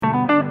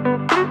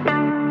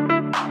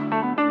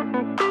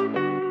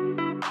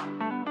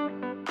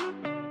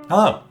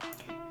Hello.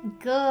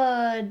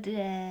 Good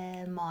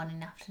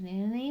morning,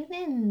 afternoon and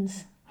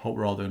evenings. Hope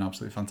we're all doing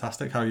absolutely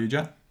fantastic. How are you,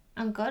 Jen?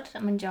 I'm good.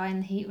 I'm enjoying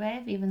the heat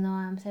wave, even though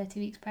I'm 30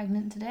 weeks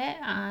pregnant today.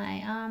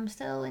 I am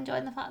still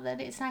enjoying the fact that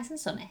it's nice and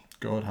sunny.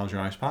 Good. How's your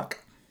ice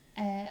pack?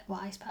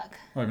 What ice pack?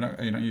 Oh,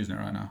 are you not using it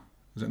right now?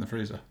 Is it in the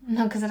freezer?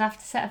 No, because I'd have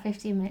to set a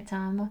 15-minute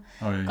timer.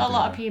 Oh, yeah. Got a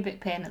lot of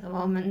pubic pain at the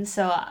moment,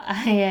 so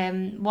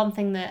one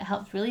thing that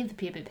helps relieve the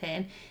pubic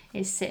pain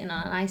is sitting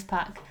on an ice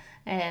pack.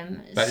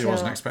 Bet you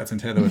wasn't expecting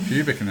to hear the word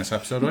pubic in this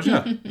episode, was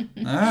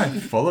you?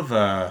 Full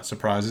of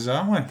surprises,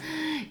 aren't we?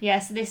 Yeah,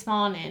 so this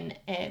morning,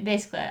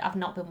 basically, I've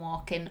not been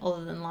walking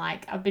other than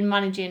I've been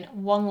managing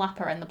one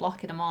lap around the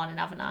block in the morning,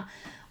 haven't I?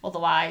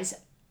 Otherwise,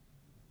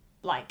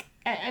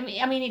 I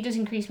mean, it does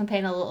increase my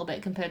pain a little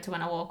bit compared to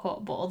when I woke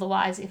up, but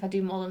otherwise, if I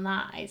do more than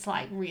that, it's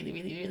really,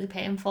 really, really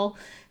painful.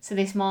 So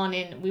this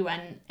morning,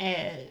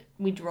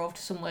 we drove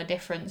to somewhere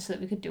different so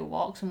that we could do a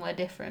walk somewhere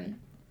different.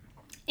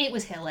 It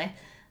was hilly.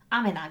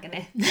 I'm in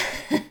agony.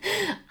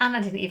 And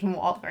I didn't even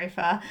walk very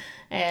far.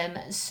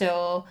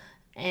 Yeah,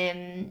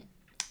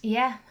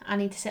 I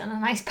need to sit on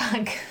an ice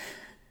pack.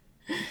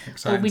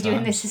 Exciting We'll be doing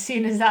times. this as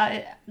soon as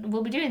that.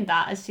 We'll be doing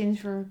that as soon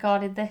as we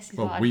recorded this.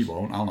 Well, we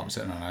won't. I'll not be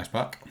sitting on an ice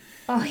pack.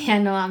 Oh yeah,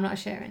 no, I'm not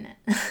sharing it.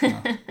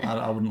 No,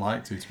 I wouldn't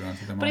like to be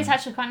honest with you. But it's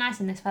actually quite nice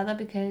in this weather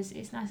because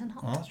it's nice and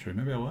hot. Oh, that's true.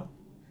 Maybe I will.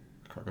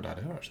 Quite a good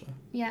idea, actually.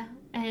 Yeah.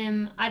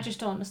 I just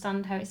don't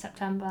understand how it's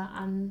September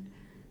and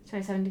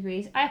 27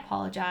 degrees. I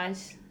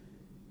apologise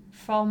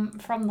from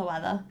the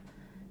weather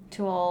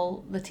to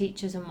all the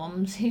teachers and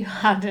mums who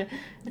had a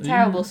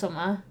terrible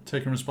summer.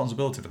 Taking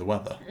responsibility for the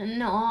weather.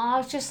 No, I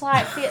was just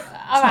like, all It's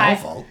right. not our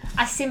fault.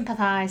 I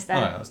sympathise then.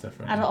 Oh, yeah, that's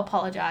different. I don't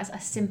apologise. I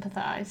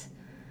sympathise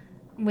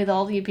with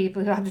all you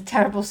people who had a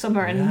terrible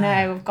summer and Yeah.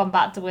 now have gone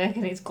back to work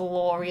and it's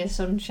glorious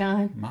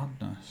sunshine.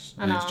 Madness.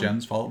 I And it's know.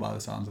 Jen's fault by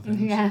the sounds of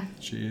things. Yeah.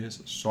 She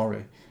is.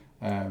 Sorry.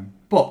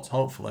 But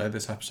hopefully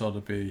this episode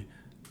will be,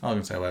 I was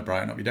going to say we're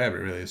brighten up your day, but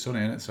it really is sunny,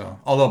 isn't it? So,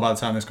 although by the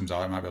time this comes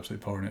out, it might be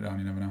absolutely pouring it down,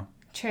 you never know.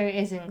 True, it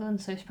is England,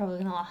 so it's probably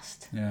going to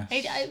last. Yes.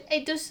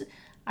 It does.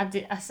 I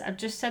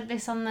just said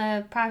this on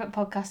the private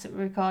podcast that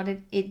we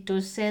recorded. It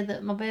does say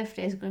that my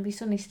birthday is going to be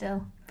sunny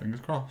still.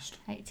 Fingers crossed.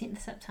 18th of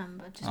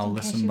September. Just I'll in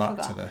case listen you back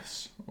forgot. to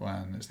this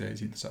when it's the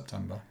 18th of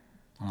September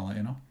and I'll let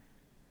you know.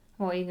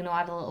 Or are you going to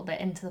add a little bit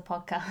into the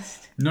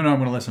podcast? No, I'm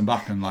going to listen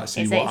back and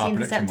see It's what our 18th of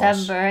prediction September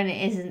was. and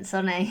it isn't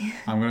sunny.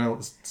 I'm going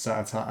to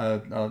set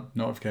a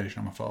notification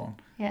on my phone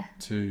Yeah.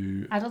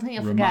 to I don't think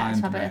you'll forget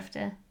it's my remind me.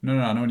 birthday. No,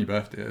 I know when your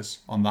birthday is.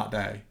 On that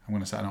day, I'm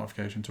going to set a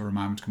notification to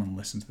remind me to come and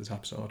listen to this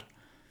episode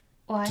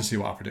Why? to see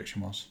what our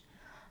prediction was.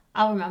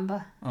 I'll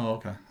remember. Oh,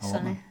 okay. I won't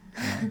Sunny.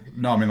 then.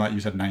 No, I mean, like you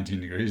said, 19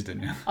 degrees,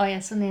 didn't you? Oh yeah,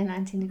 sunny and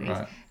 19 degrees.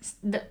 Right. It's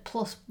the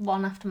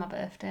 +1 after my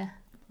birthday.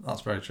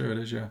 That's very true, it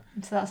is, yeah.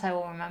 So that's how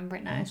we'll remember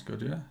it now. That's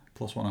good, yeah.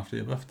 +1 after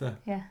your birthday.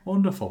 Yeah.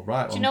 Wonderful,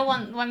 right. Do you know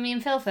when me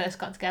and Phil first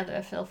got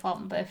together, Phil thought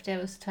my birthday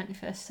was the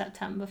 21st of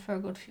September for a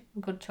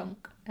good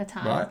chunk of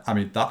time. Right, I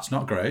mean, that's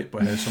not great,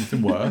 but here's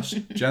something worse.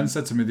 Jen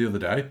said to me the other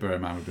day, bear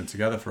in mind we've been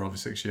together for over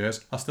 6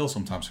 years, I still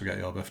sometimes forget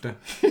your birthday.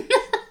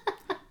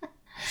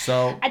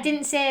 So... I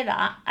didn't say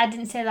that.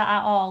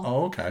 At all.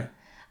 Oh, okay.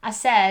 I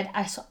said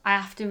I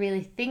have to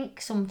really think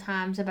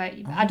sometimes about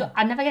you.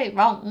 I never get it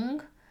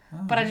wrong,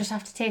 but I just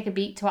have to take a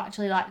beat to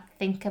actually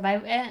think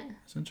about it.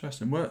 It's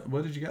interesting.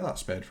 Where did you get that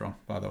spade from,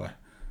 by the way?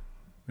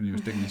 When you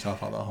was digging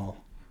yourself out that hole?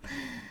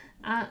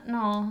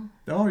 No.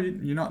 Oh,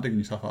 you're not digging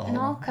yourself out that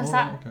hole? No, because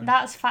okay.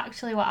 that's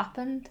factually what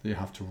happened. You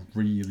have to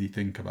really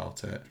think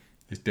about it.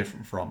 It's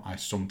different from I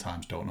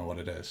sometimes don't know what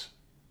it is.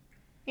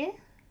 Yeah.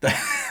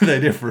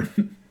 They're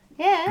different.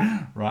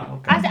 Yeah. Right,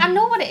 okay. I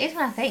know what it is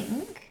when I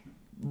think.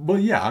 Well,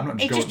 yeah, I'm not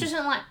just It going... just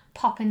doesn't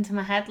pop into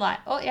my head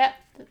oh yeah,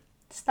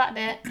 it's that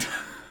date.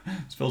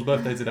 It's Phil's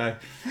birthday today.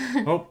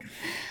 Oh.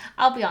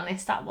 I'll be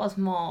honest, that was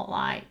more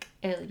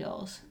early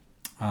doors.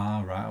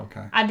 Ah, right,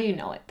 okay. I do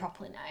know it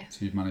properly now.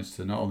 So you've managed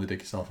to not only dig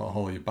yourself out a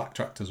hole, you've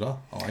backtracked as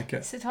well. I like it.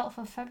 It's the 12th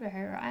of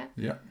February, right?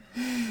 Yeah.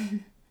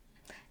 9th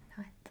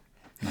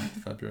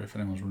of February, if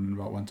anyone's wondering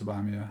about when to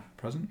buy me a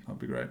present, that'd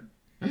be great.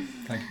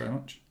 Thank you very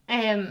much.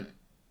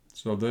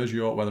 So there's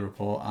your weather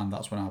report, and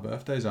that's when our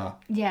birthdays are.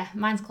 Yeah,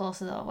 mine's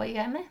closer though. What are you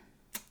getting me?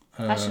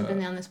 That should have been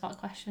the on the spot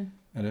question.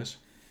 It is.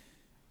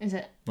 Is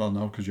it? Well,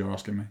 no, because you're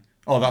asking me.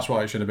 Oh, that's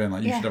what it should have been.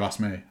 You Yeah. should have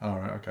asked me. All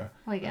right, okay.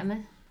 What are you getting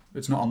me?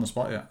 It's not on the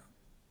spot yet.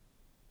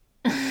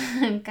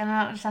 Can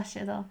I not just ask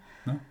you though?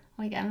 No. What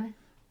are you getting me?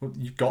 Well,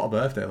 you've got a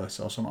birthday list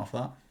or something off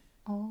that.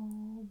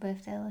 Oh,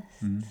 birthday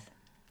list.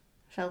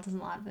 Phil doesn't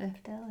like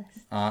birthday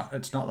lists.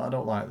 It's not that I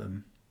don't like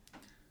them.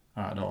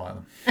 I don't like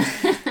them.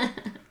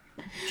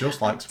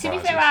 Just like To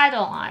surprises. be fair, I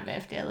don't like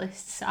birthday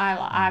lists.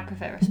 I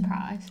prefer a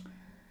surprise.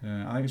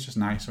 Yeah, I think it's just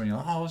nice when you're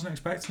like, oh, I wasn't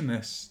expecting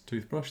this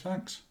toothbrush,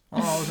 thanks.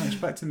 Oh, I wasn't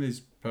expecting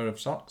these pair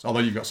of socks. Although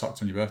you've got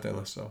socks on your birthday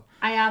list, so.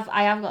 I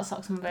have got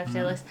socks on my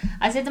birthday list.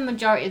 I say the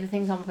majority of the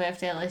things on my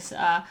birthday list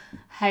are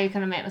how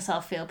can I make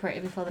myself feel pretty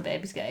before the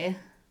babies get here.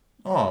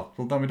 Oh,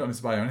 well then we don't need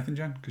to buy you anything,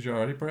 Jen, because you're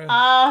already pretty.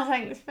 Oh,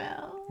 thanks,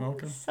 Phil.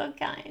 Welcome. So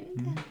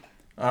kind.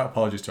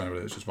 Apologies to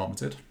anybody that's just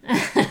vomited.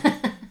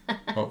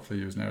 Hope Hopefully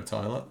you was near a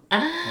toilet or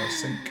a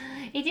sink.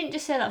 He didn't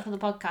just say that for the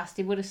podcast.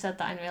 He would have said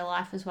that in real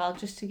life as well,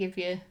 just to give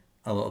you...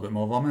 A little bit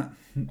more vomit.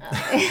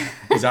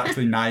 He's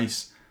actually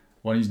nice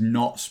when he's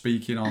not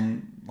speaking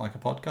on like a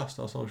podcast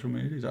or social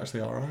media. He's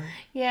actually all right.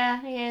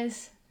 Yeah, he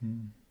is.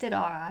 Did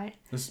all right.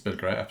 This has been a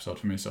great episode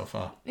for me so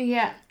far.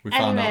 Yeah. We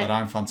found out that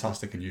I'm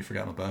fantastic and you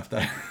forget my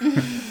birthday.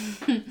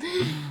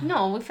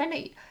 No, we found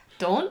out...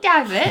 Don't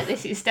divert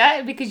this. It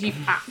started because you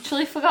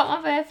actually forgot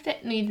my birthday.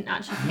 No, you didn't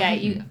actually forget.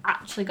 You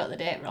actually got the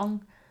date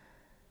wrong.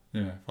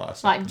 Yeah,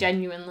 like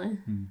genuinely.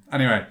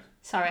 Anyway.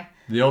 Sorry.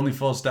 The only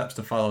 4 steps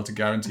to follow to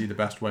guarantee the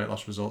best weight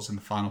loss results in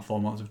the final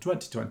 4 months of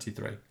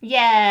 2023.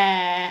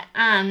 Yeah,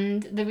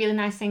 and the really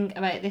nice thing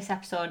about this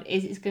episode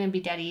is it's going to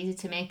be dead easy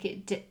to make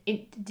it dead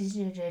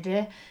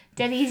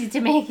easy to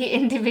make it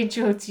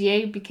individual to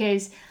you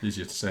because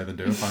easier to say than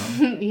do,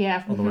 apparently.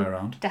 Yeah, all the way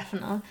around.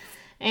 Definitely.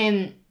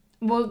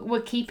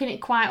 We're keeping it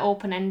quite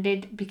open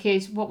ended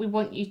because what we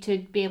want you to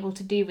be able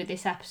to do with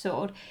this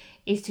episode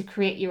is to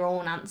create your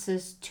own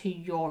answers to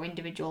your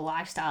individual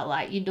lifestyle.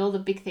 Like, you know, the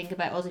big thing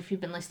about us, if you've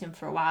been listening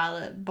for a while,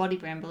 at Body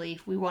Brain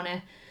Belief, we want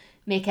to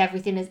make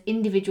everything as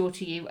individual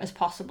to you as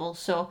possible.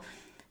 So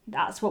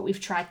that's what we've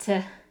tried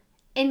to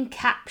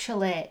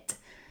encapsulate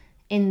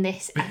in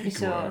this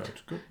episode.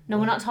 No,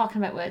 we're not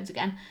talking about words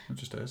again. It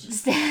just is.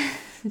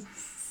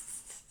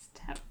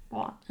 Step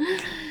 1.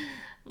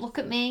 Look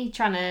at me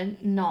trying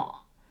to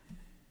not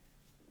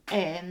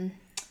do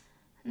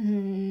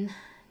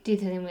the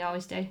thing we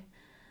always do.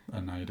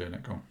 And now you're doing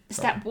it, go on.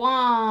 Step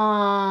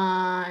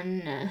 1.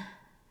 Is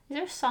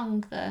there a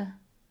song there?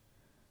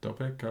 Don't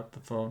pick up the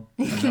phone.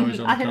 I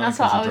think that's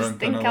what I was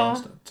thinking of.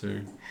 Step 2.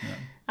 Yeah.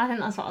 I think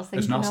that's what I was thinking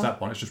It's not of.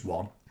 step 1, it's just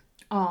 1.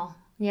 Oh,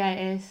 yeah,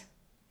 it is.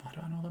 Why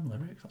do I know them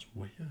lyrics? That's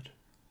weird.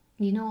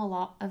 You know a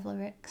lot of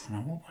lyrics.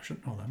 I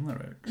shouldn't know them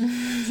lyrics.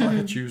 It's like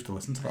I choose to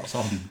listen to that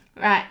song.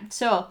 Right,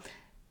 so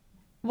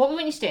what we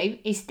want you to do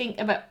is think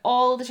about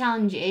all the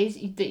challenges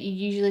that you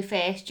usually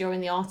face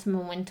during the autumn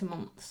and winter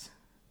months.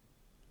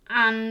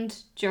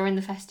 And during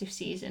the festive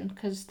season,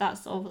 because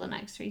that's over the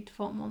next 3 to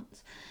 4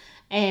 months.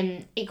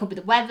 It could be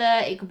the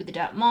weather, it could be the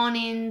dark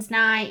mornings,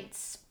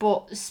 nights,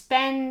 but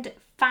spend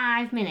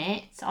 5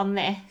 minutes on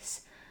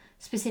this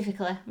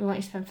specifically. We want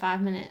you to spend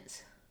 5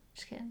 minutes.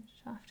 Just kidding,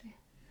 just have to.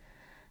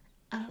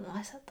 I don't know why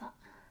I said that.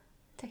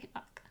 Take it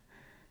back.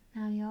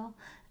 Now y'all.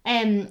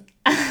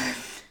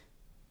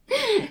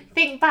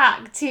 Think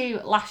back to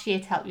last year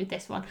to help you with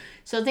this one.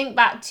 So think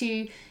back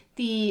to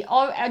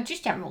or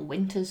just general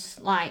winters,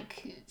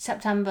 like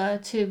September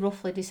to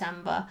roughly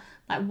December.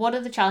 Like, what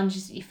are the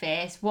challenges that you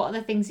face? What are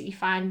the things that you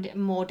find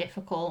more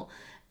difficult?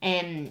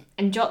 And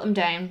jot them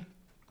down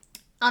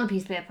on a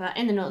piece of paper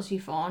in the notes of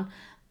your phone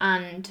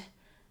and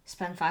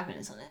spend 5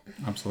 minutes on it.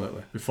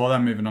 Absolutely. Before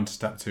then, moving on to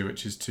step 2,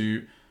 which is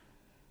to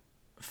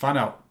find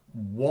out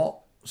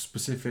what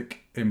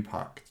specific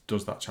impact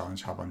does that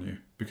challenge have on you.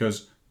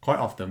 Because quite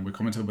often we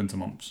come into the winter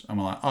months and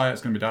we're like, oh yeah,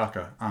 it's going to be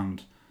darker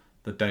and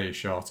the day is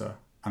shorter.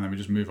 And then we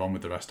just move on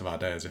with the rest of our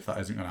day as if that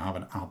isn't going to have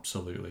an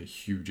absolutely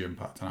huge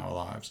impact on our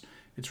lives.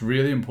 It's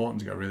really important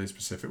to get really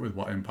specific with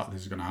what impact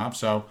this is going to have.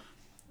 So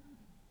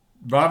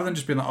rather than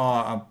just being like, oh,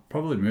 I'll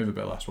probably move a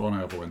bit less, won't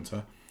I, over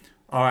winter?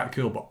 All right,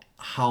 cool, but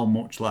how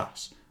much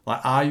less?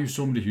 Like, are you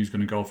somebody who's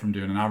going to go from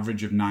doing an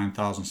average of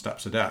 9,000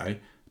 steps a day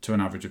to an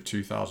average of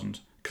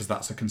 2,000? Because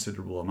that's a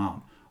considerable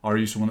amount. Or are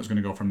you someone that's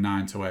going to go from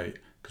 9 to 8?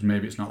 Because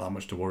maybe it's not that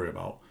much to worry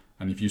about.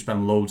 And if you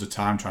spend loads of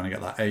time trying to get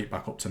that 8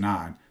 back up to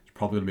 9,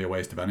 probably going to be a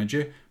waste of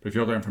energy. But if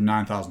you're going from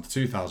 9,000 to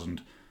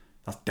 2,000,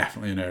 that's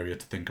definitely an area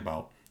to think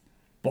about.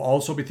 But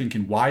also be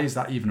thinking, why is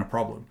that even a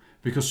problem?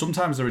 Because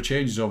sometimes there are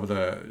changes over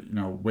the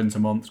winter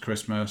months,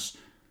 Christmas,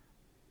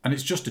 and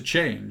it's just a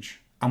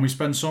change. And we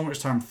spend so much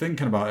time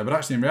thinking about it, but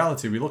actually in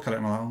reality we look at it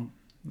and we're like, oh,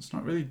 it's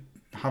not really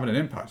having an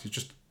impact. It's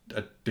just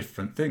a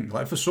different thing.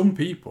 Like, for some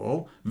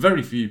people,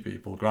 very few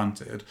people,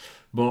 granted,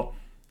 but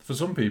for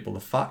some people, the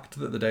fact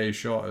that the day is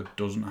shorter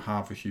doesn't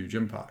have a huge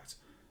impact.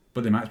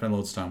 But they might spend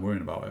loads of time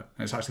worrying about it.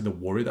 And it's actually the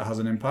worry that has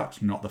an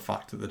impact, not the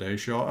fact that the day is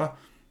shorter.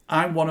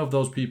 I'm one of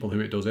those people who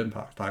it does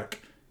impact.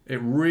 Like, it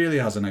really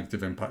has a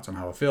negative impact on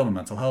how I feel, my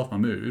mental health, my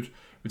mood,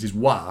 which is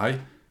why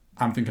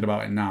I'm thinking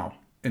about it now,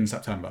 in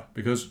September.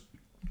 Because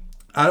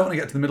I don't want to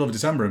get to the middle of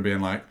December and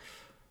being like,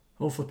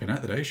 oh, flipping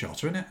it, the day's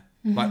shorter, isn't it?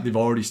 Mm-hmm. Like, they've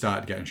already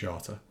started getting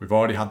shorter. We've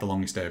already had the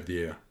longest day of the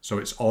year. So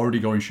it's already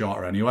going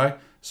shorter anyway.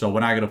 So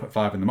when I get up at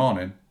 5 in the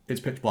morning, it's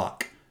pitch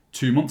black.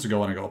 2 months ago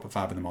when I got up at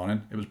 5 in the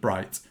morning, it was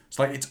bright. It's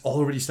like, it's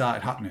already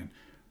started happening.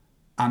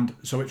 And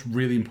so it's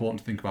really important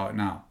to think about it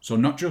now. So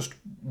not just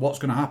what's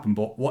going to happen,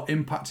 but what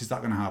impact is that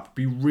going to have?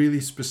 Be really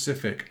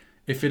specific.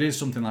 If it is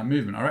something like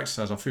movement or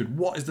exercise or food,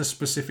 what is the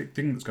specific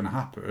thing that's going to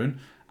happen?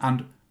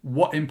 And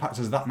what impact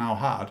has that now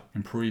had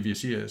in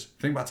previous years?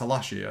 Think back to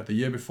last year, the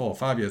year before,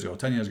 5 years ago,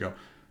 10 years ago.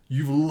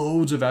 You've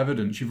loads of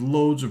evidence, you've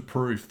loads of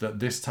proof that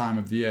this time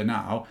of the year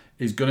now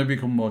is going to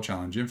become more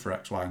challenging for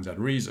X, Y, and Z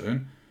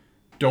reason.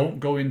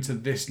 Don't go into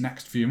this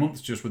next few months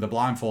just with a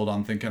blindfold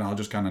on thinking I'll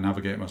just kind of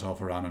navigate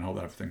myself around and hope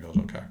that everything goes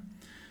okay.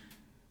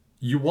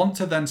 You want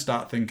to then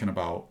start thinking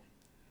about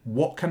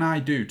what can I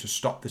do to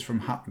stop this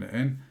from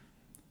happening?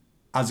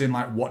 As in,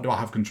 like, what do I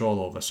have control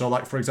over? So,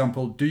 like, for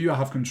example, do you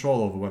have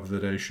control over whether the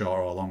day is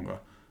shorter or longer?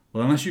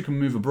 Well, unless you can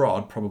move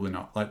abroad, probably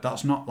not. Like,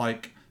 that's not,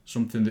 like,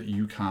 something that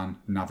you can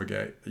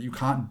navigate. You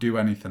can't do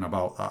anything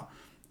about that.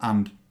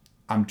 And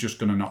I'm just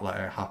going to not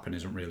let it happen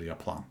isn't really a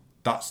plan.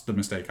 That's the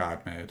mistake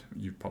I've made.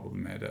 You've probably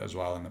made it as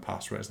well in the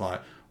past, where it's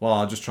like, well,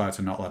 I'll just try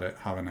to not let it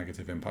have a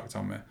negative impact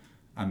on me.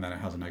 And then it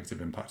has a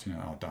negative impact, and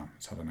you're like, oh, damn,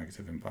 it's had a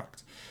negative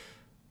impact.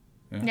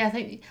 Yeah, I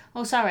think...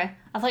 Oh, sorry.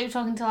 I thought you were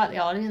talking to, like, the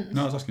audience.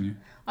 No, I was asking you.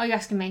 Oh, you're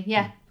asking me?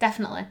 Yeah,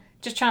 definitely.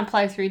 Just trying to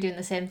plough through doing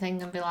the same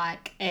thing and be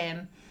like,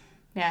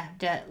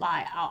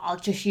 I'll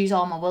just use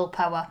all my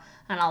willpower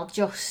and I'll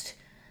just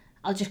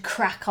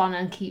crack on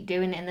and keep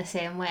doing it in the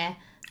same way.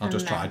 I'll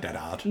just try dead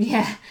hard.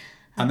 Yeah.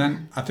 And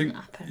then I think,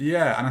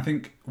 and I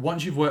think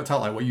once you've worked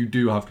out like what you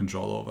do have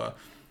control over,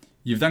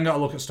 you've then got to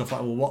look at stuff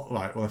like, well,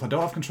 if I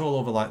don't have control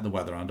over like the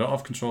weather, and I don't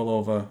have control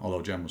over,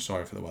 although Jen was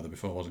sorry for the weather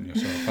before, wasn't you?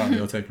 So apparently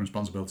you're taking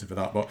responsibility for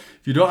that. But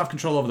if you don't have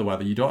control over the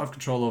weather, you don't have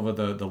control over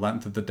the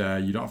length of the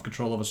day, you don't have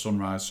control over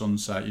sunrise,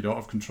 sunset, you don't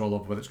have control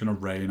over whether it's going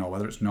to rain or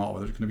whether it's not, or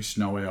whether it's going to be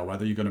snowy or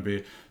whether you're going to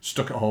be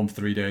stuck at home for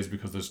 3 days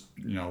because there's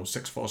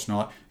 6 foot of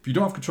snow. If you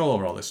don't have control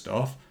over all this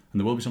stuff, and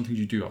there will be some things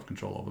you do have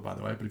control over, by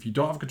the way, but if you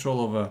don't have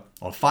control over,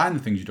 or find the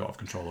things you don't have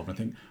control over and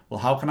think, well,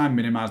 how can I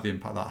minimise the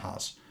impact that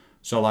has?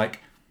 So like,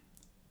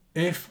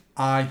 if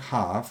I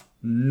have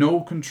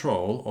no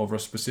control over a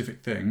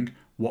specific thing,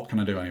 what can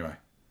I do anyway?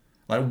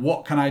 Like,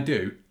 what can I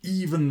do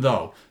even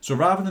though? So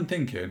rather than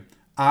thinking,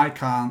 I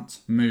can't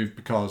move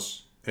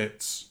because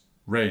it's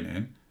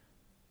raining,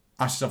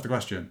 ask yourself the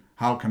question,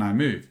 how can I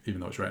move even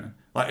though it's raining?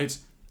 Like,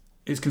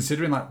 it's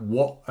considering, like,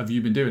 what have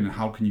you been doing and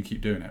how can you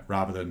keep doing it,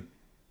 rather than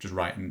just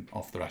writing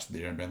off the rest of the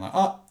year and being like,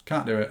 oh,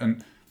 can't do it.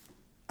 And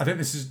I think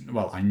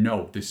I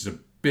know this is a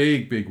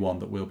big, big one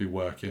that we'll be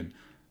working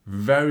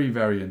very,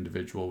 very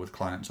individual with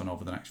clients on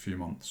over the next few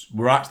months.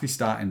 We're actually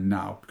starting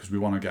now because we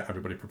want to get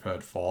everybody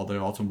prepared for the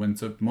autumn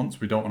winter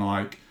months. We don't want to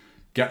like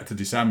get to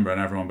December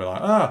and everyone be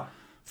like,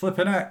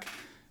 flipping heck,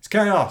 it's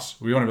chaos.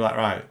 We want to be like,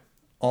 right,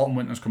 autumn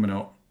winter's coming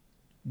up.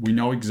 We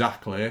know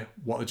exactly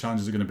what the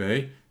challenges are going to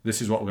be.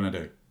 This is what we're going to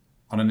do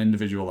on an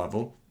individual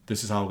level.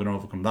 This is how we're going to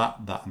overcome that,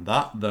 and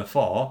that.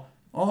 Therefore,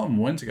 autumn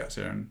winter gets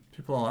here and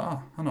people are like,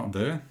 I know what I'm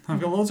doing. I've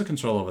got loads of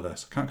control over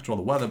this. I can't control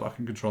the weather, but I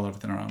can control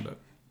everything around it.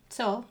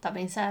 So, that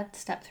being said,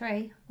 step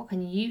 3, what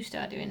can you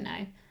start doing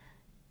now?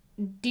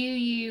 Do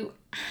you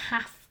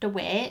have to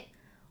wait,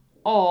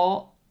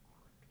 or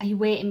are you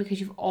waiting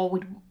because you've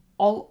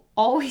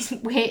always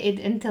waited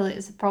until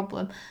it's a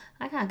problem?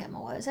 I can't get my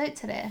words out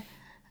today.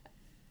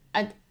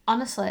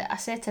 Honestly, I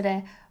say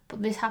today,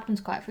 but this happens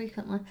quite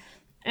frequently.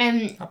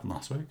 Happened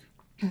last week.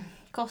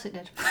 Of course it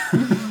did.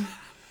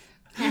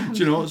 Do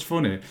you know what's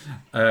funny?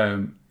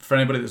 For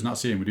anybody that's not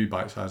seen, we do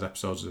bite-sized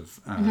episodes of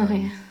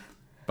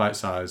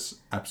bite-sized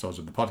episodes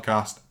of the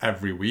podcast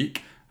every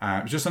week.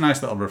 It's just a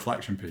nice little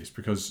reflection piece,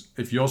 because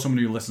if you're someone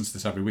who listens to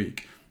this every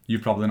week,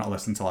 you've probably not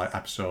listened to like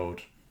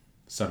episode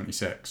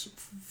 76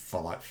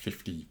 for like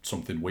 50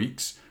 something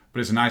weeks, but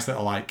it's a nice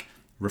little like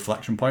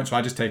reflection point. So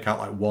I just take out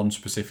like one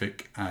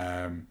specific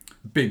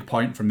big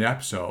point from the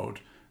episode,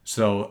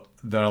 so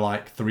they're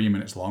like 3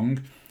 minutes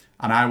long,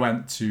 and I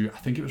went to, I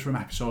think it was from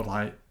episode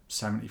like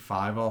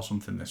 75 or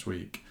something this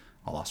week,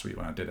 or last week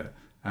when I did it.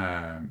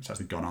 It's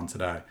actually gone on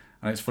today.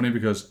 And it's funny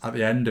because at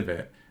the end of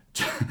it,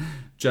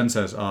 Jen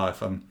says,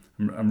 if I'm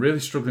really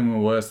struggling with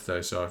my words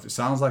today, so if it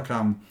sounds like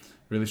I'm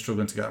really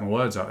struggling to get my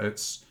words out,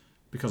 it's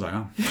because I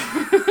am.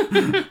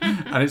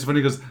 And it's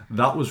funny because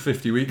that was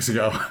 50 weeks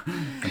ago,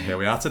 and here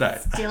we are today.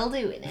 Still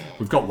doing it.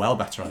 We've got well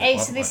better at it.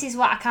 So this is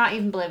what I can't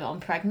even blame it on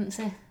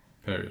pregnancy.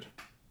 Period.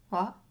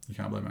 What? You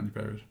can't blame it on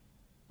your period.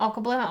 I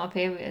could blame it on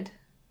period,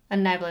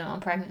 and now blame it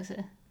on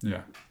pregnancy.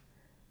 Yeah.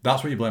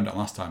 That's what you blamed it on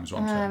last time, is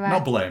what I'm saying. Right.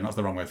 Not blame, that's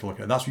the wrong way to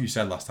look at it. That's what you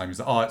said last time, is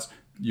that,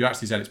 you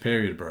actually said it's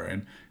period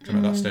brain, because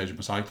I'm at that stage of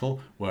my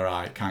cycle where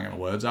I can't get my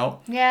words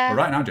out. Yeah. But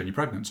right now, Jen, you're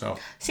pregnant, so...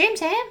 Same.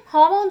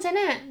 Hormones,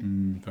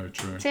 innit? Very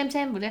true.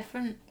 Same, but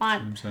different.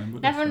 Like, same,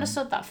 but never different.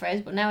 Understood that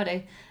phrase, but now I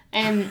do.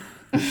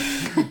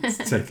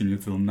 It's taken you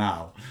till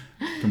now,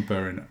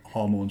 comparing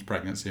hormones,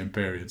 pregnancy, and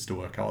periods to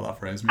work out what that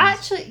phrase means.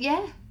 Actually,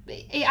 yeah.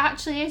 It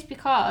actually is,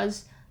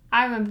 because...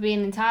 I remember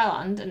being in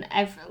Thailand, and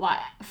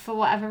for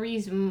whatever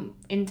reason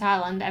in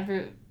Thailand,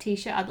 every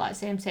t-shirt had like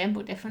same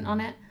but different on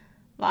it,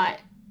 and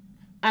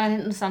I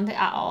didn't understand it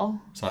at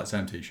all. It's like the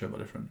same t-shirt but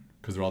different,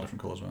 because they're all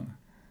different colours, weren't they?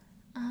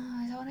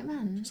 Oh, is that what it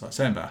meant? It's like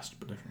same vest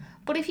but different.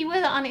 But if you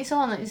wear that on its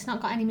own, it's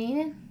not got any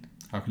meaning.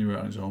 How can you wear it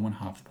on its own when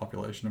half the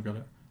population have got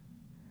it?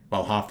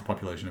 Well, half the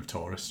population of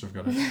tourists have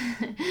got it.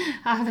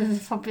 Half of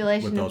the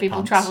population of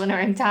people travelling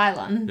are in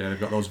Thailand. Yeah, they've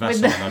got those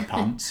vests on their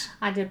pants.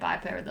 I did buy a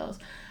pair of those.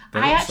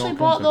 I actually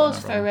bought those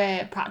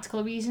for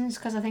practical reasons,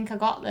 because I think I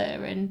got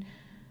there and...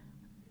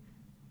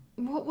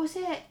 What was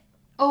it?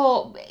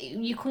 Oh,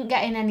 you couldn't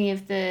get in any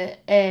of the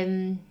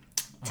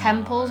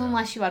temples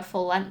unless you had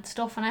full length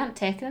stuff, and I hadn't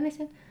taken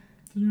anything.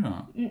 Did you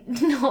not?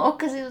 No,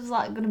 because it was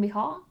like going to be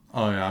hot.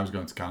 Oh yeah, I was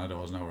going to Canada,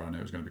 wasn't I? Where I knew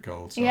it was going to be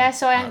cold. So yeah,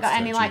 so I had hadn't to got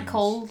take any like jeans.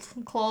 cold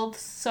clothes.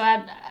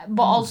 So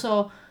but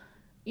also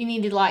you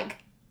needed like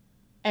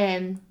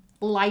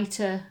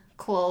lighter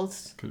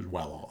clothes Because it was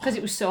well hot. because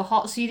it was so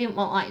hot. So you didn't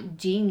want like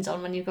jeans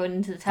on when you're going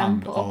into the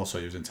And temple. also,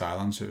 he was in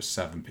Thailand, so it was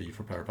 7p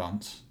for a pair of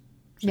pants.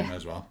 So Yeah. you may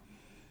as well.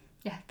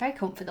 Yeah, very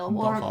comfy though.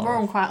 Not far We're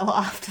on off. quite a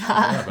lot after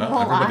that. Yeah, I bet.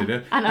 Won't Everybody lie.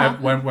 did. I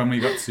know. When we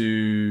got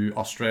to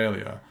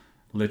Australia,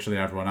 literally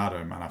everyone had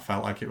them, and I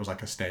felt like it was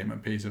like a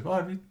statement piece of,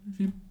 have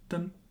you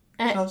done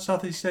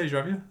Southeast Asia,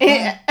 have you?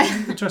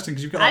 Oh, interesting,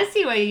 because you've got I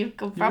see where you've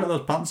come you've got from.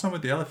 those pants on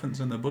with the elephants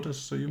and the Buddhas,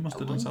 so you must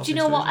have done Southeast Do you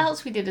know what Asia.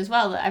 else we did as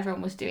well that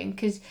everyone was doing?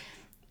 Because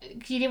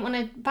you didn't want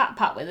to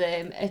backpack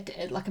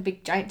with like a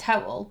big giant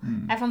towel.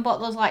 Everyone bought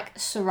those like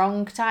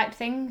sarong type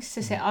things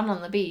to sit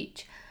on the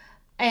beach.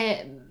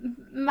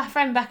 My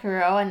friend Becca, who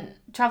I went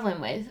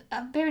travelling with,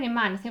 bearing in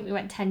mind, I think we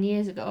went 10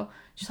 years ago,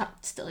 she's like,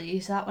 still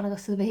use that when I go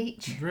to the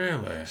beach.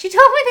 Really? She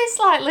told me this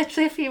like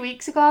literally a few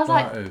weeks ago. I was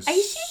That like, is are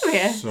you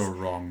serious? so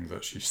wrong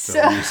that she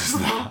still uses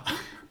that.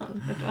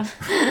 Good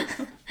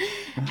one.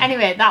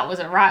 Anyway, that was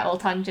a right old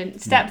tangent.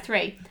 Step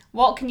 3.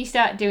 What can you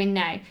start doing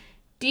now?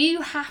 Do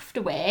you have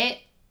to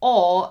wait,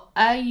 or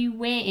are you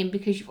waiting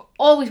because you've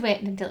always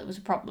waited until it was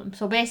a problem?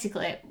 So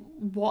basically,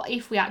 what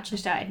if we actually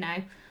started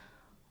now?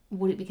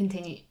 Would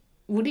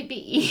it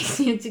be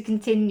easier to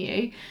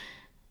continue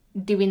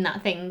doing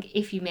that thing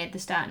if you made the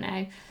start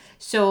now?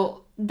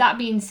 So that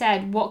being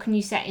said, what can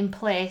you set in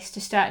place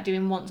to start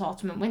doing once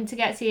autumn and winter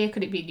gets here?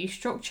 Could it be a new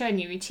structure, a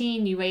new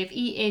routine, new way of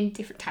eating,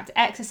 different time to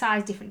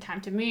exercise, different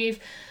time to move?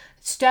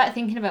 Start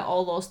thinking about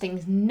all those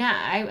things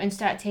now and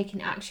start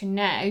taking action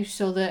now,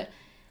 so that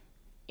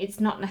it's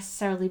not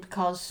necessarily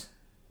because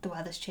the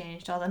weather's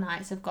changed or the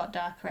nights have got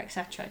darker,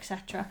 etc,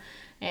 etc.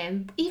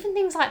 Even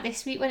things like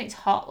this week when it's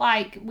hot,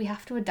 like we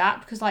have to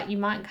adapt, because like you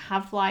might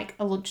have like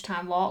a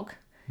lunchtime walk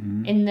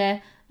in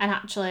there, and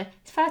actually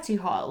it's far too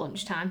hot at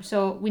lunchtime,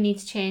 so we need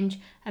to change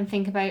and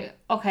think about,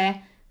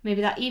 okay,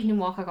 maybe that evening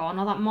walk I go on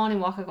or that morning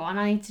walk I go on,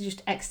 I need to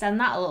just extend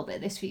that a little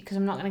bit this week because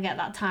I'm not going to get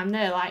that time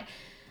there. Like,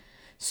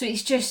 so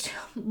it's just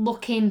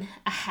looking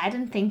ahead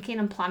and thinking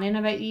and planning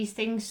about these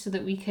things so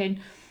that we can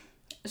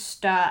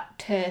start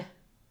to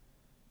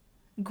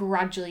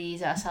gradually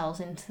ease ourselves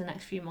into the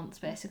next few months,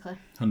 basically.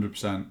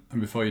 100%.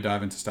 And before you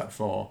dive into step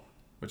 4,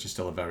 which is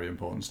still a very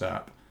important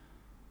step,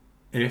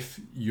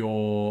 if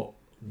you're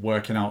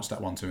working out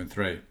step 1, 2, and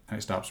 3 and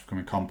it starts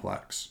becoming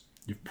complex,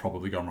 you've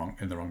probably gone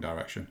in the wrong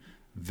direction.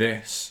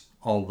 This,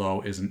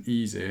 although isn't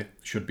easy,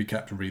 should be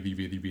kept really,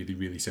 really, really,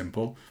 really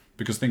simple.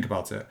 Because think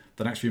about it,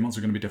 the next few months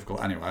are going to be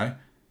difficult anyway.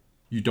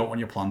 You don't want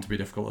your plan to be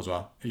difficult as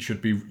well. You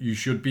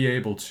should be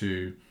able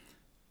to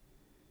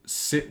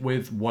sit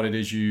with what it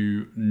is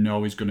you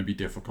know is going to be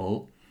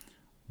difficult,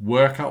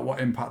 work out what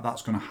impact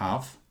that's going to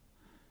have,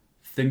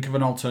 think of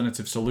an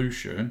alternative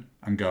solution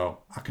and go,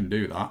 I can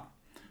do that.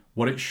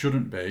 What it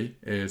shouldn't be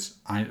is,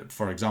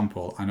 for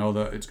example, I know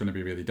that it's going to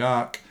be really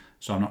dark,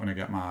 so I'm not going to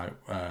get my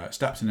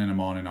steps in the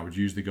morning. I would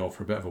usually go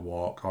for a bit of a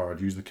walk, or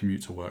I'd use the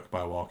commute to work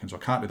by walking, so I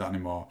can't do that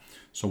anymore.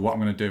 So what I'm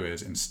going to do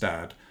is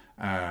instead,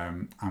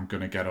 I'm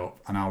going to get up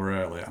an hour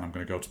early and I'm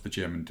going to go to the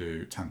gym and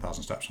do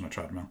 10,000 steps on a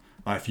treadmill.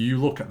 Like, if you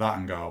look at that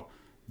and go,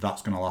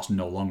 that's going to last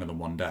no longer than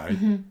one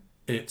day,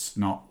 it's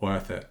not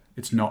worth it.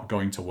 It's not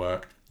going to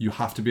work. You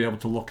have to be able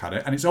to look at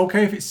it. And it's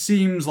okay if it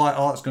seems like,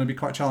 oh, it's going to be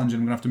quite challenging,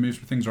 I'm going to have to move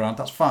some things around.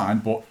 That's fine,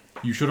 but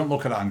you shouldn't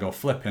look at that and go,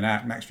 flipping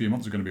heck, next few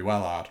months are going to be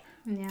well hard.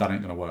 Yeah. That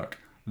ain't going to work.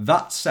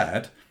 That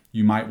said,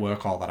 you might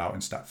work all that out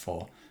in step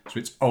 4. So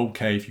it's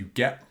okay if you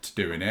get to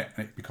doing it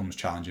and it becomes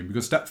challenging,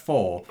 because step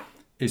 4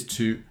 is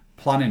to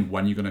planning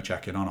when you're going to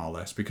check in on all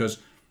this, because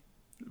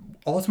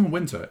autumn and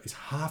winter is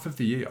half of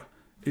the year.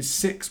 It's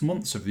 6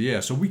 months of the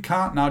year. So we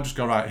can't now just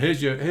go, right,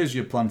 here's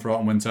your plan for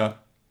autumn, winter,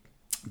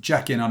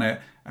 check in on it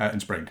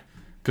in spring,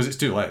 because it's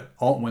too late.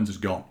 Autumn, winter's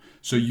gone.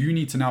 So you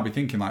need to now be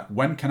thinking, like,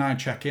 when can I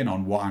check in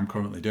on what I'm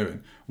currently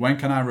doing? When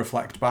can I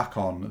reflect back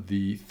on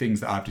the things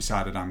that I've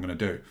decided I'm going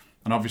to do?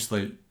 And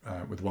obviously,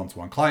 with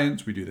one-to-one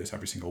clients, we do this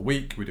every single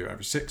week. We do it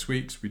every 6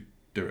 weeks. We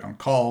do it on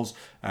calls.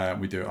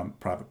 We do it on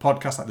private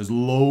podcasts. Like, there's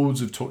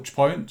loads of touch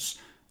points,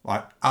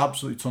 like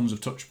absolutely tons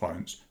of touch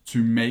points,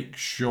 to make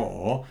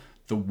sure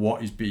that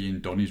what is being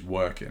done is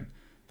working.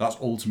 That's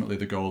ultimately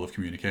the goal of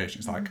communication.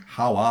 It's like,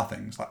 how are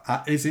things?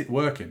 Like, is it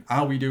working?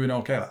 Are we doing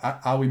okay?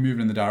 Like, are we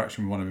moving in the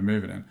direction we want to be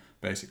moving in?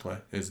 Basically,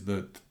 is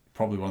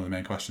probably one of the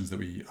main questions that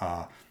we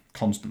are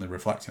constantly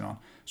reflecting on.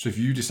 So if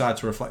you decide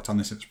to reflect on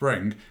this in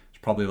spring, it's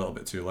probably a little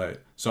bit too late.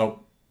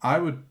 So I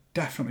would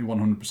definitely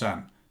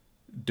 100%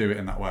 do it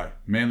in that way,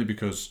 mainly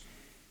because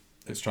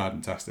it's tried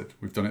and tested.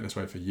 We've done it this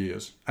way for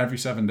years. Every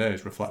 7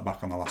 days, reflect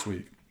back on the last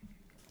week.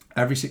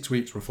 Every 6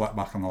 weeks, reflect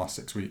back on the last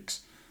 6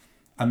 weeks.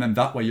 And then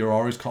that way you're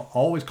always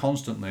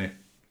constantly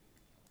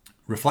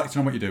reflecting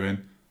on what you're doing,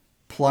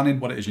 planning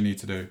what it is you need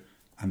to do,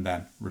 and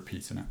then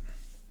repeating it.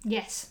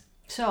 Yes.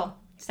 So,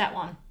 step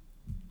 1,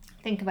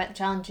 think about the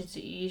challenges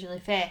that you usually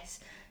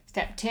face.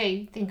 Step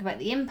 2, think about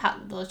the impact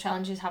that those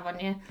challenges have on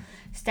you.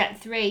 Step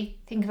 3,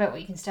 think about what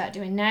you can start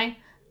doing now.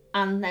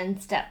 And then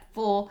step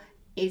 4,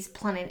 is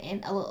planning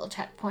in a little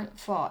checkpoint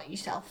for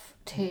yourself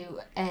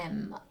to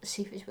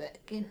see if it's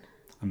working.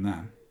 And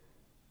then,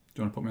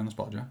 do you want to put me on the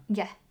spot, Jen?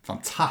 Yeah.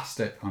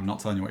 Fantastic. I'm not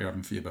telling you what you're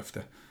having for your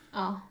birthday.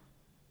 Oh.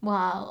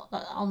 Well,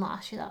 I'll not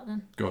ask you that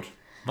then. Good.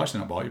 I've actually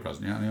not bought your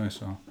present yet anyway,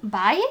 so...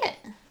 Buy it.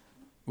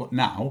 What,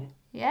 now?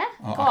 Yeah,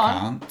 Oh, go I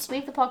on. can't.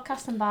 Leave the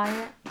podcast and buy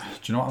it. Do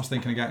you know what I was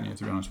thinking of getting you,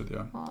 to be honest with you?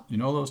 What? You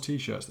know those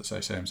T-shirts that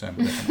say same, but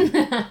different?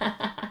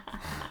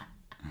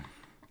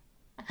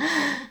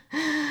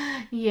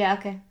 Yeah,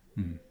 okay.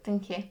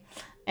 Thank you.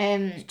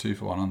 It's 2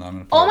 for 1 on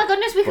them. Oh my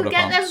goodness, we could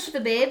get them for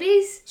the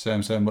babies.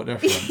 Same, but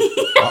different.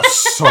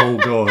 That's so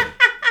good.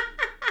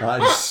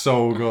 That is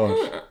so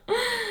good.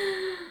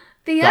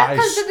 They are,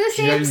 because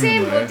they're the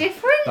same but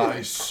different. That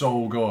is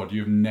so good.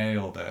 You've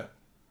nailed it.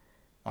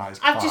 That is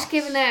I've class. just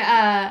given it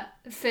a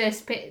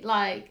first bit,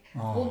 like,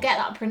 we'll get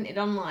that printed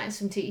on, like,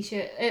 some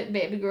t-shirt,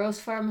 baby girls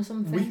for them or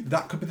something.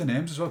 That could be the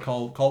names as well.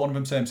 Call one of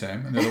them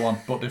same, and the other one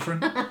but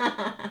different.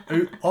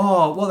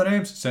 Oh, what are the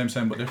names?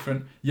 Same, but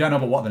different. Yeah, no,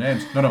 but what are the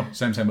names? No,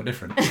 same, but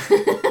different.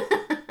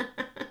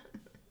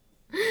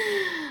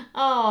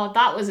 Oh,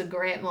 that was a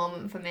great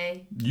moment for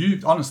me.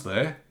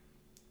 Honestly,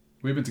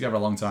 we've been together a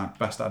long time.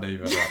 Best idea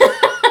you've ever had.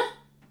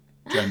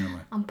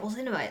 Genuinely. I'm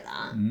buzzing about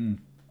that.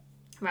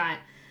 Right.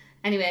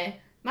 Anyway,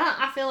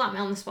 I feel like my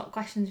on-the-spot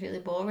question's really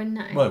boring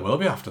now. Well, it will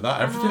be after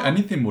that.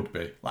 Anything would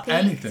be. Like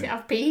Peaked. anything.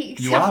 I've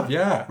peaked. You have,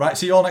 yeah. Right,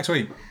 see you all next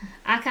week.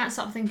 I can't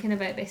stop thinking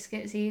about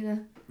biscuits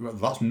either. Well,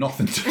 that's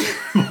nothing to do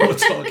with what we're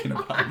talking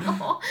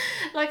about.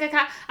 Like,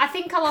 I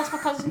think I lost my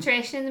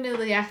concentration in the middle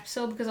of the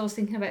episode because I was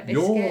thinking about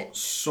biscuits. You're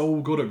so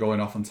good at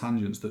going off on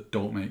tangents that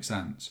don't make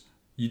sense.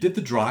 You did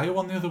the dryer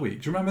one the other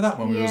week. Do you remember that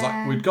one?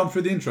 Yeah. We'd gone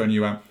through the intro and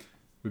you went,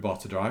 we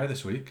bought a dryer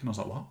this week. And I was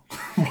like, what?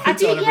 I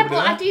do, yeah,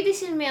 but I do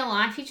this in real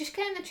life. You're just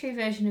getting the true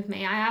version of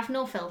me. I have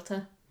no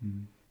filter.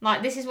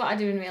 Like, this is what I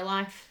do in real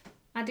life.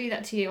 I do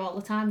that to you all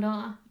the time, don't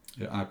I?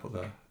 Yeah, I put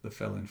the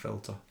fill-in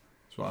filter.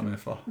 That's what I'm here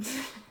for.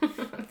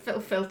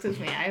 Phil filters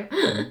me out.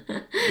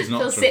 It's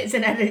not Phil true. sits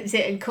and edits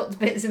it and cuts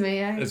bits of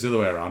me out. It's the other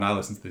way around. I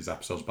listen to these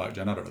episodes back,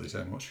 Jen. I don't really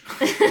say much.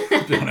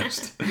 To be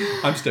honest.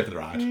 I'm just here for the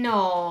ride.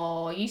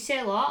 No, you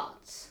say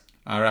lots.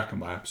 I reckon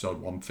by episode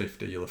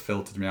 150 you'll have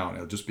filtered me out and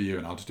it'll just be you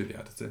and I'll just do the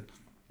editing.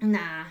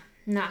 Nah,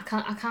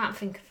 I can't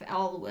think of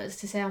all the words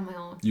to say on my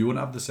own. You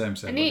wouldn't have the same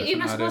And you're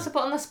not supposed to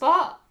put on the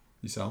spot.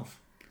 Yourself.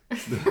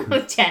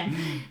 Jen,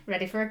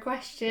 ready for a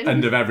question?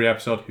 End of every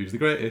episode. Who's the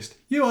greatest?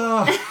 You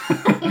are.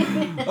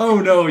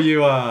 Oh no,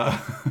 you are.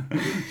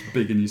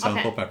 Bigging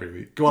yourself up every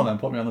week. Go on then,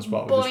 put me on the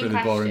spot with this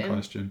really boring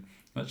question.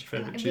 What's your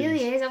favourite cheese? It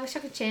really is. I wish I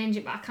could change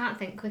it, but I can't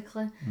think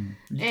quickly.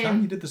 You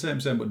can. You did the same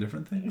but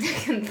different thing.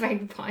 Very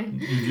good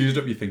point. You've used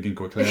up your thinking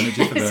quickly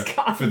energy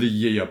for the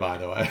year, by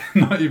the way.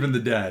 Not even the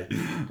day.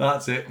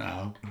 That's it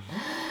now.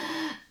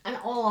 And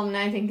all I'm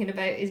now thinking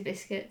about is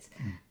biscuits.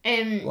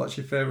 What's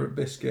your favourite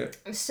biscuit?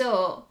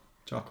 So,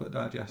 Chocolate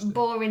digestive.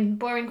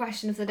 boring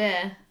question of the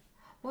day.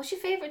 What's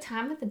your favourite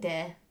time of the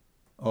day?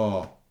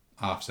 Oh,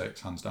 6:30,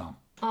 hands down.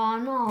 Oh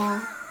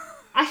no.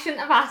 I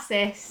shouldn't have asked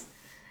this.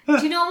 Do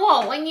you know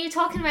what? When you were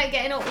talking about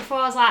getting up before,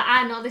 I was like,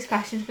 I know this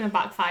question's going to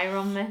backfire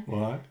on me.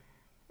 Why?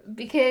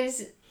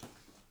 Because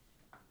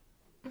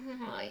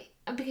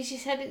you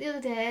said it the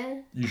other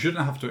day. You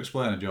shouldn't have to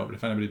explain a joke, but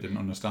if anybody didn't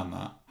understand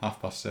that,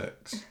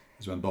 6:30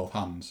 is when both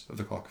hands of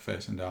the clock are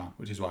facing down,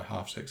 which is why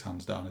 6:30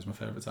 hands down is my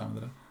favourite time of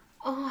the day.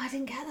 Oh, I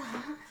didn't get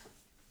that.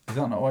 Is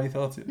that not why you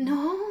thought it?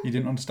 No. You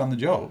didn't understand the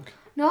joke?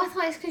 No, I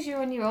thought it's because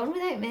you're on your own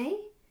without me.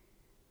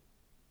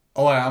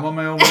 Oh, I am on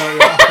my own without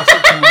you at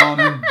 6:30 in the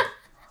morning.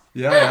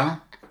 Yeah, I am.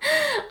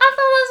 I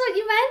thought that's what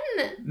you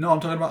meant. No, I'm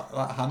talking about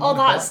that hand Oh, on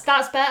the clock.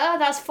 that's better.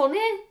 That's funny.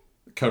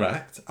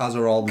 Correct, as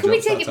are all the Can we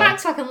jokes take that it back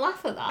so I can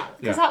laugh at that?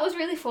 Because Yeah. that was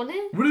really funny.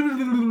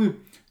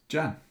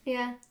 Jen,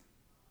 Yeah.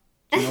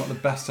 do you know what the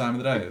best time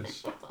of the day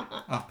is?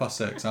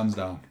 6:30, hands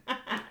down.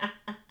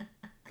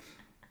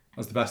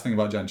 That's the best thing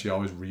about Jen, she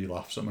always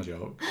re-laughs at my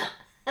jokes.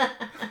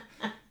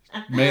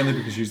 Mainly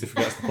because she usually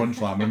forgets the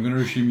punchline, but I'm going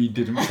to assume you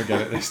didn't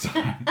forget it this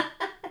time.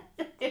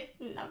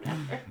 I've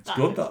never heard It's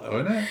good that though,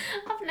 isn't it?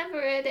 I've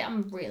never heard it.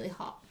 I'm really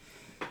hot.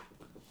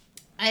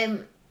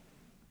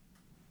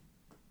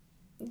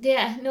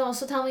 Yeah, no,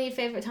 so tell me your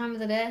favourite time of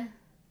the day.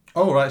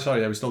 Oh, right,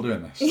 sorry, yeah, we're still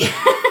doing this.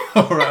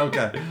 Oh, right,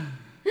 okay.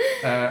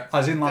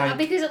 As in, like...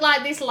 Because,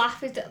 like, this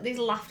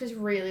laughter's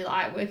really,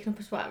 like, waking up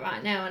a sweat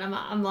right now, and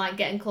I'm like,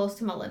 getting close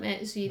to my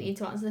limit, so you need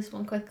to answer this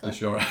one quickly.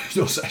 It's your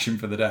session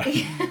for the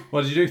day.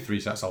 What did you do? 3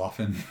 sets of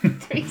laughing?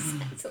 3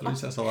 sets of 3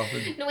 sets of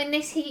laughing. No, in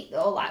this heat,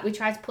 though, like, we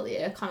tried to put the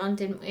aircon on,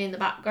 didn't we, in the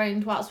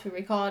background whilst we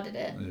recorded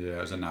it. Yeah,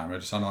 it was a nightmare. It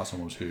just sounded like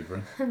someone was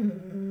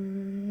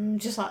hoovering.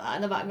 Just like that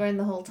in the background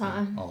the whole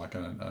time. Or like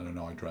an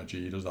annoyed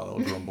Reggie. He does that little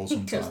grumble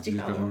sometimes. Just a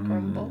little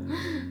grumble.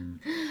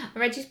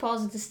 Reggie's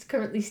paws are just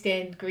currently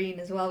stained green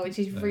as well, which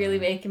is really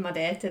making my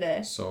day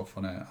today. So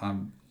funny. You're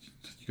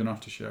going to have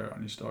to share it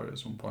on your story at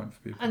some point for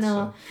people I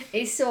know.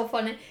 It's so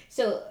funny.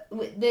 So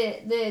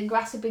the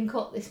grass had been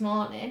cut this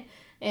morning,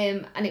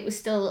 and it was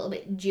still a little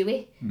bit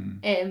dewy.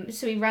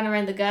 So we ran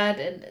around the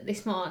garden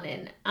this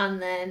morning,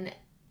 and then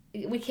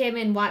we came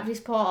in, wiped his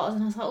paws,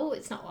 and I was like, oh,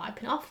 it's not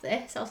wiping off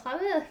this. I was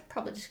like,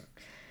 probably just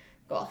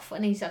go off.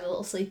 And he's had a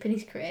little sleep in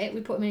his crate.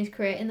 We put him in his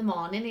crate in the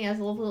morning. He has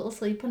a lovely little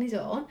sleep on his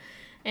own.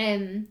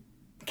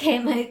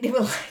 Came out, they were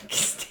like,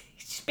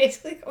 just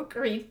basically got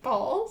green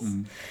paws.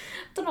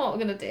 Don't know what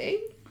we're going to do.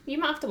 You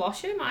might have to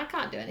wash him. I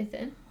can't do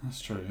anything. That's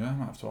true, yeah. I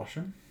might have to wash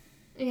him.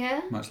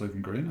 Yeah. Might just leave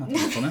him green. I think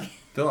it's funny.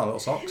 Still like little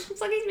socks.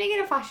 It's like he's making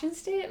a fashion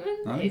statement.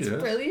 It's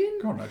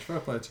brilliant. Go on, Reg, fair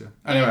play to you.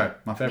 Anyway,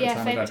 my favourite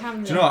time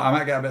of day. Do you know what? I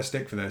might get a bit of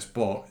stick for this,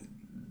 but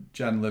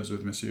Jen lives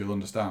with me, so you'll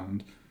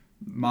understand.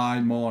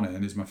 My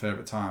morning is my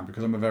favourite time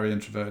because I'm a very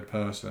introverted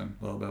person,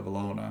 a little bit of a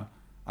loner.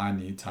 I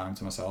need time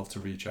to myself to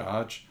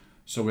recharge.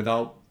 So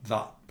without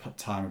that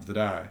time of the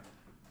day,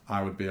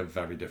 I would be a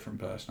very different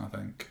person, I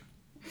think.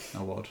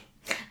 I would.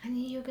 I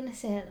knew you were going to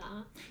say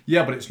that.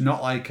 Yeah, but it's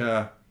not like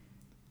a...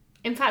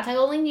 In fact, I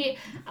only knew...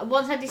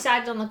 Once I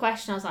decided on the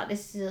question, I was like,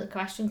 this is a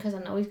question because I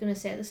know he's going to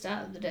say at the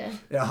start of the day.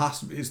 It has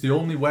to be. It's the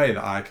only way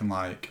that I can,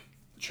 like,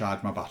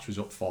 charge my batteries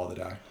up for the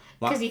day.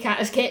 Because you can't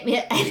escape me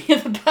at any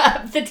other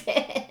part of the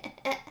day.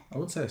 I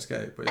would say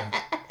escape, but yeah.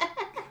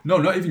 No,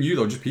 not even you,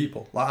 though, just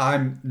people. Like,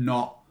 I'm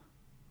not...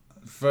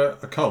 For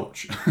a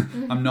coach,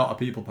 I'm not a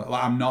people person.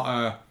 Like, I'm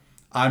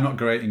not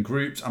great in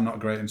groups. I'm not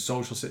great in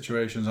social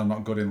situations. I'm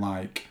not good in,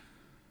 like...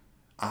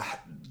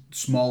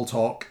 small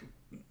talk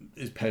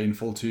is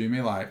painful to me,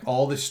 like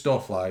all this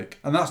stuff, like,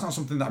 and that's not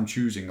something that I'm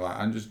choosing. Like,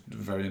 I'm just a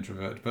very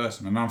introverted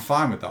person, and I'm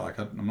fine with that. Like,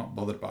 I'm not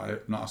bothered by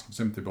it. I'm not asking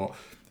sympathy, but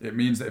it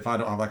means that if I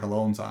don't have like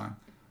alone time,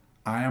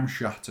 I am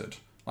shattered,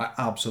 like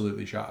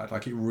absolutely shattered.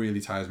 Like, it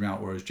really tires me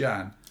out. Whereas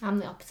Jen, I'm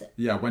the opposite.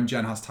 Yeah, when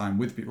Jen has time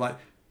with people, like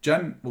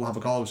Jen will have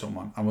a call with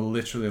someone and will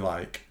literally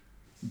like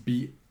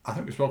be. I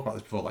think we spoke about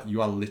this before. Like,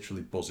 you are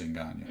literally buzzing,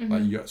 aren't you?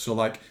 Like, so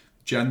like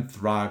Jen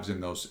thrives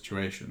in those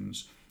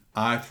situations.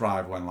 I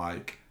thrive when,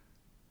 like,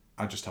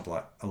 I just have,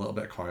 like, a little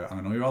bit of quiet. And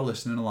I know you're all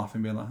listening and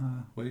laughing, being like,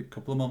 wait a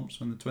couple of months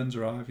when the twins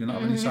arrive. You're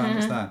not having any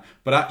silence then.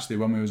 But actually,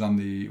 when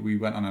we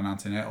went on an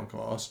antenatal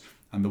course,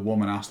 and the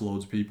woman asked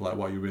loads of people, like,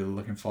 what are you really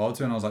looking forward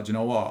to? And I was like, do you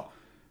know what?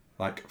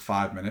 Like,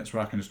 5 minutes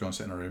where I can just go and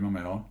sit in a room on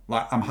my own.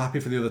 Like, I'm happy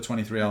for the other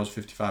 23 hours,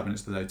 55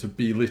 minutes of the day to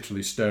be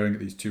literally staring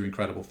at these two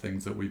incredible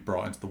things that we've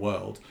brought into the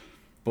world.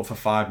 But for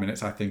 5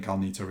 minutes, I think I'll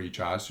need to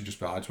recharge. So just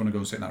be like, I just want to go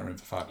and sit in that room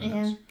for 5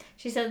 minutes. Yeah.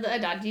 She said that her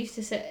dad used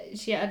to sit...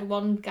 She had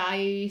one guy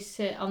who used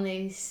to sit on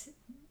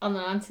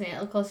an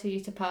antenatal course who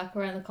used to park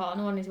around the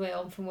corner on his way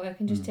home from work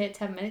and just take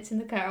 10 minutes in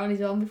the car on his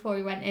own before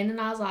he went in.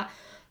 And I was like,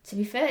 to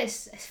be fair,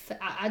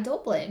 I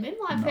don't blame him.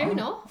 Like, fair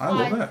enough. I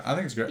love it. I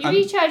think it's great. You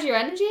recharge your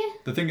energy.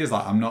 The thing is,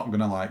 like, I'm not going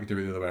to, like, do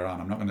it the other way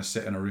around. I'm not going to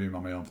sit in a room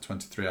on my own for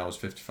 23 hours,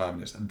 55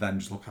 minutes and then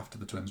just look after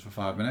the twins for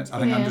 5 minutes. I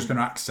think I'm just going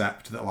to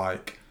accept that,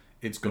 like,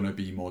 it's going to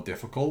be more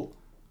difficult.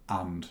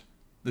 And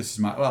this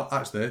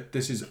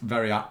is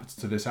very apt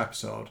to this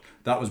episode.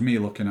 That was me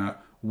looking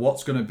at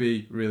what's going to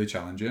be really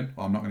challenging.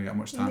 Well, I'm not going to get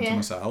much time to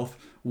myself.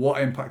 What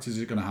impact is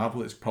it going to have?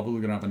 Well, it's probably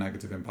going to have a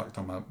negative impact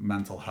on my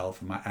mental health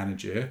and my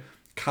energy.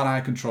 Can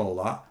I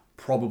control that?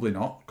 Probably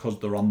not, because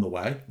they're on the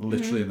way,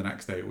 literally in the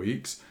next 8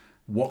 weeks.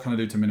 What can I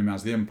do to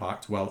minimise the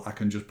impact? Well, I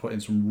can just put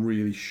in some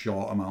really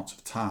short amounts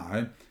of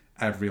time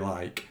every,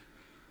 like,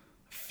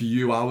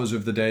 few hours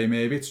of the day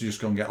maybe to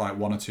just go and get like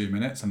 1 or 2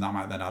 minutes, and that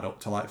might then add up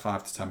to like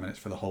 5 to 10 minutes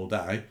for the whole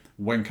day.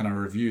 When can I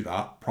review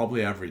that?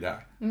 Probably every day.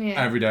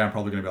 Every day I'm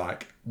probably going to be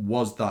like,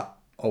 was that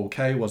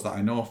okay? Was that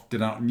enough?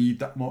 Did I not need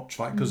that much?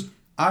 Like, because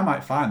I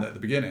might find that at the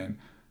beginning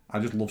I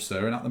just love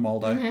staring at them all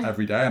day,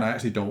 every day, and I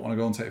actually don't want to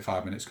go and take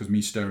 5 minutes because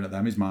me staring at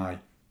them is my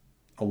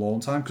alone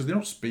time, because they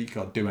don't speak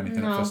or do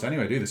anything at first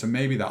anyway, do they? So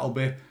maybe I'll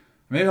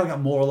get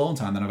more alone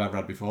time than I've ever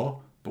had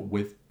before, but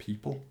with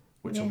people,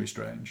 which will be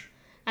strange.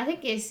 I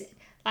think it's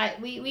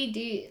like we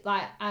do,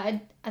 like, I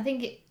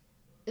think it...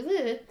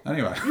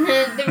 Anyway.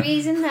 The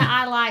reason that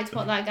I liked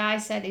what that guy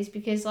said is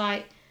because,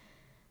 like,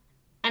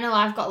 I know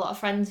I've got a lot of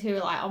friends who are,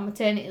 like, on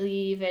maternity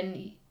leave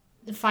and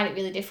they find it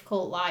really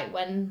difficult, like,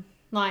 when,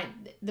 like,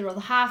 their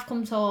other half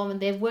comes home and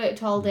they've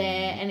worked all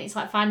day, and it's,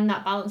 like, finding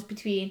that balance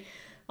between,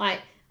 like,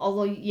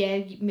 although,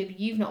 maybe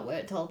you've not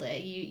worked all day,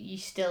 you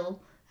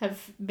still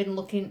have been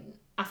looking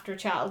after a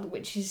child,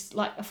 which is,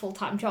 like, a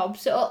full-time job,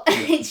 so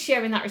it's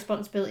sharing that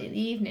responsibility in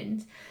the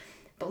evenings.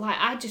 But, like,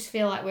 I just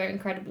feel like we're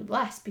incredibly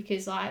blessed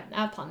because, like,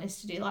 our plan is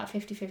to do, like,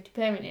 50-50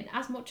 parenting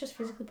as much as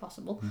physically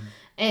possible.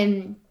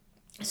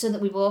 So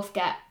that we both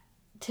get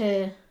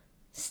to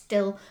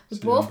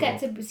get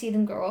to see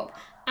them grow up,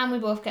 and we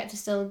both get to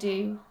still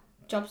do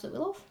jobs that we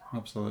love.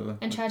 Absolutely.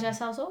 And charge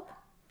ourselves up.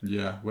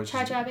 Yeah.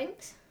 Charge our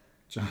binks.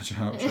 Charge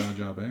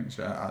our binks.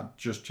 Yeah, I'm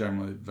just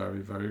generally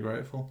very, very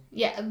grateful.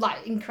 Yeah,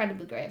 like,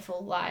 incredibly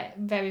grateful. Like,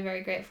 very,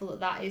 very grateful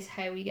that is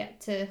how we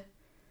get to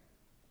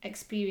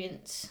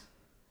experience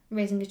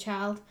raising a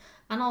child.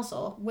 And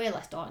also, way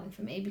less daunting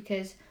for me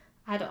because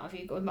I don't have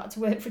you going back to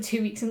work for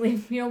 2 weeks and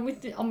leaving me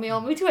on my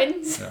own with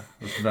twins. Yeah,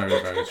 that's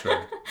very, very true.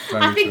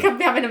 I think I'd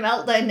be having a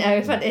meltdown now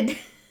if I did.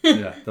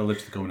 Yeah, they'll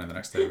literally come in the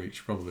next 8 weeks.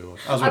 You probably would.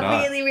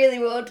 I really, really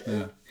would.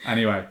 Yeah.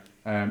 Anyway,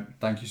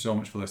 Thank you so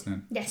much for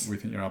listening. Yes. We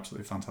think you're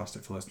absolutely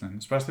fantastic for listening,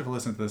 especially for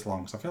listening to this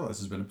long, because I feel like this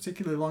has been a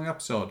particularly long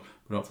episode,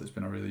 but hopefully it's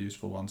been a really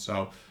useful one.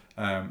 So,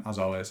 as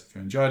always, if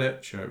you enjoyed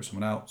it, share it with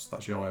someone else.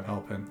 That's your way of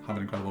helping. Have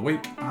an incredible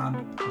week,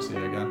 and we'll see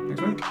you again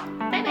next week.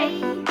 Bye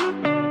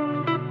bye.